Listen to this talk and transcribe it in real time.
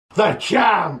The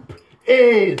champ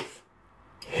is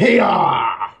here!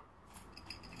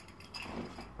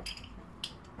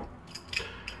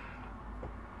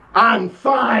 And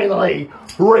finally,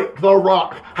 Rick the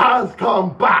Rock has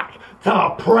come back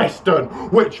to Preston,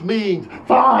 which means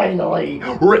finally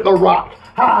Rick the Rock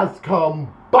has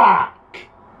come back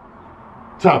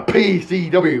to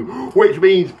PCW, which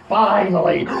means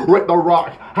finally Rick the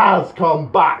Rock has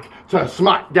come back to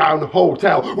SmackDown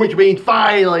Hotel, which means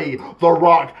finally The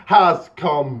Rock has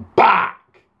come back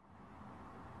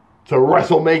to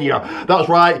WrestleMania. That's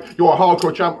right, your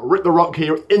hardcore champ Rick the Rock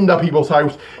here in the People's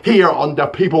House, here on the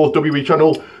People's WWE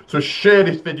channel. So share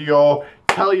this video,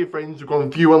 tell your friends to go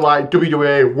and view and like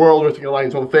WWE World Wrestling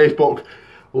Alliance on Facebook.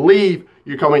 Leave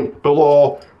your comment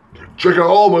below. Check out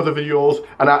all my other videos,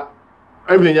 and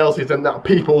everything else is in that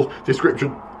People's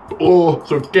description below.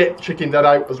 So get checking that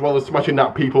out, as well as smashing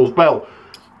that People's bell.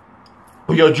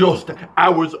 We are just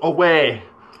hours away.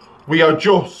 We are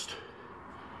just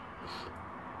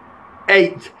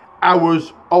 8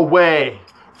 hours away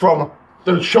from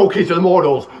the Showcase of the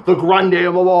Models, the grand day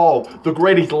of them all, the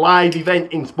greatest live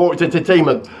event in sports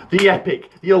entertainment, the epic,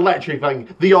 the electric thing,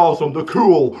 the awesome, the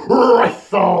cool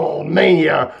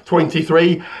WrestleMania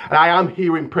 23. And I am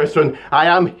here in Preston. I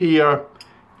am here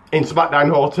in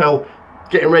SmackDown Hotel,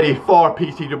 getting ready for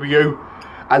PCW,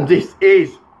 and this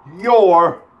is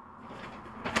your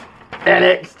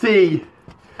NXT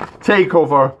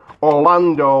takeover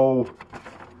Orlando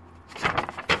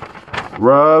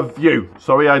review.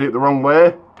 Sorry, I did it the wrong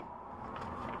way.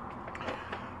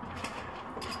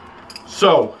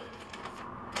 So,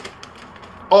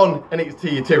 on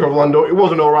NXT takeover Orlando, it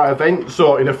was an alright event.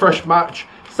 So, in a fresh match,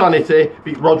 Sanity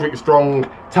beat Roderick Strong,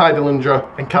 Ty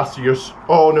Dillinger, and Cassius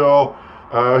Ohno.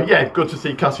 Yeah, good to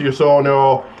see Cassius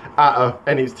Ohno at a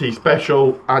NXT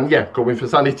special, and yeah, going for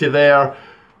Sanity there.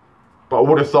 But I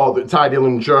would have thought that Ty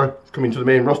Dillinger is coming to the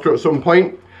main roster at some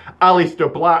point.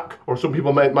 Aleister Black, or some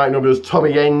people might know him as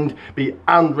Tommy End, beat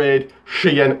Andrade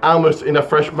Cien Almas in a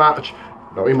fresh match.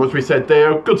 Not much to be said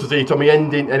there. Good to see Tommy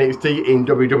End in NXT in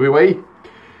WWE.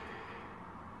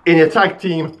 In a tag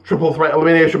team triple threat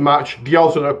elimination match, the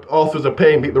Authors of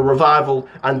Pain beat the Revival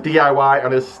and DIY,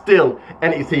 and are still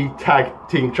NXT tag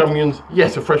team champions.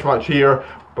 Yes, a fresh match here,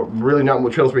 but really not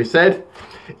much else to be said.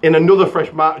 In another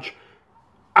fresh match,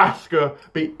 Asuka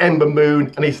beat Ember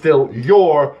Moon and is still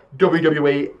your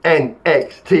WWE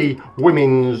NXT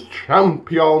Women's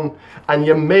Champion. And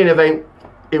your main event,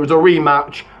 it was a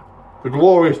rematch. The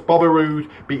glorious Bobby Roode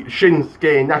beat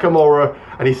Shinsuke Nakamura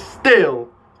and is still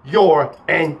your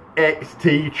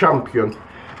NXT Champion.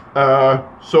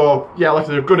 So yeah, like I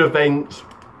said, a good event.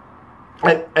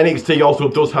 And NXT also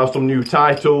does have some new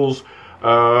titles.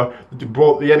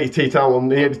 Both the NXT title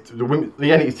and the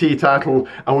NXT title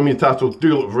and women's titles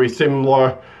do look very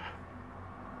similar.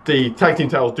 The tag team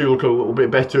titles do look a little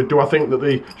bit better. Do I think that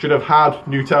they should have had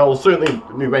new titles? Certainly,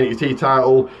 new NXT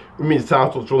title. Women's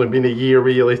titles only been a year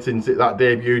really since that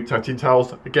debuted. Tag team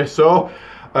titles, I guess so.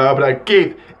 But I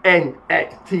give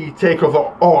NXT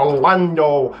TakeOver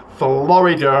Orlando,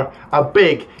 Florida a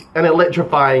big and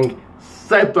electrifying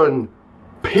 7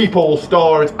 people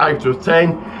stars out of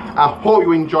 10. I hope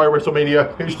you enjoy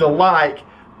WrestleMania. Make sure to like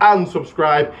and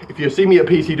subscribe. If you see me at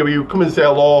PCW, come and say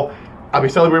hello. I'll be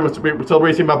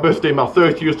celebrating my birthday, my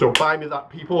 30th, so buy me that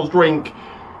people's drink.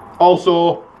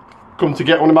 Also, come to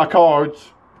get one of my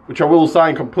cards, which I will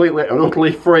sign completely and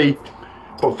utterly free.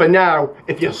 But for now,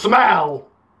 if you smell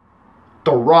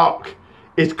The Rock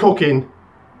is cooking,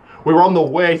 we're on the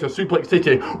way to Suplex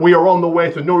City. We are on the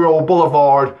way to New York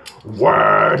Boulevard.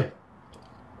 Word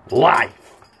life.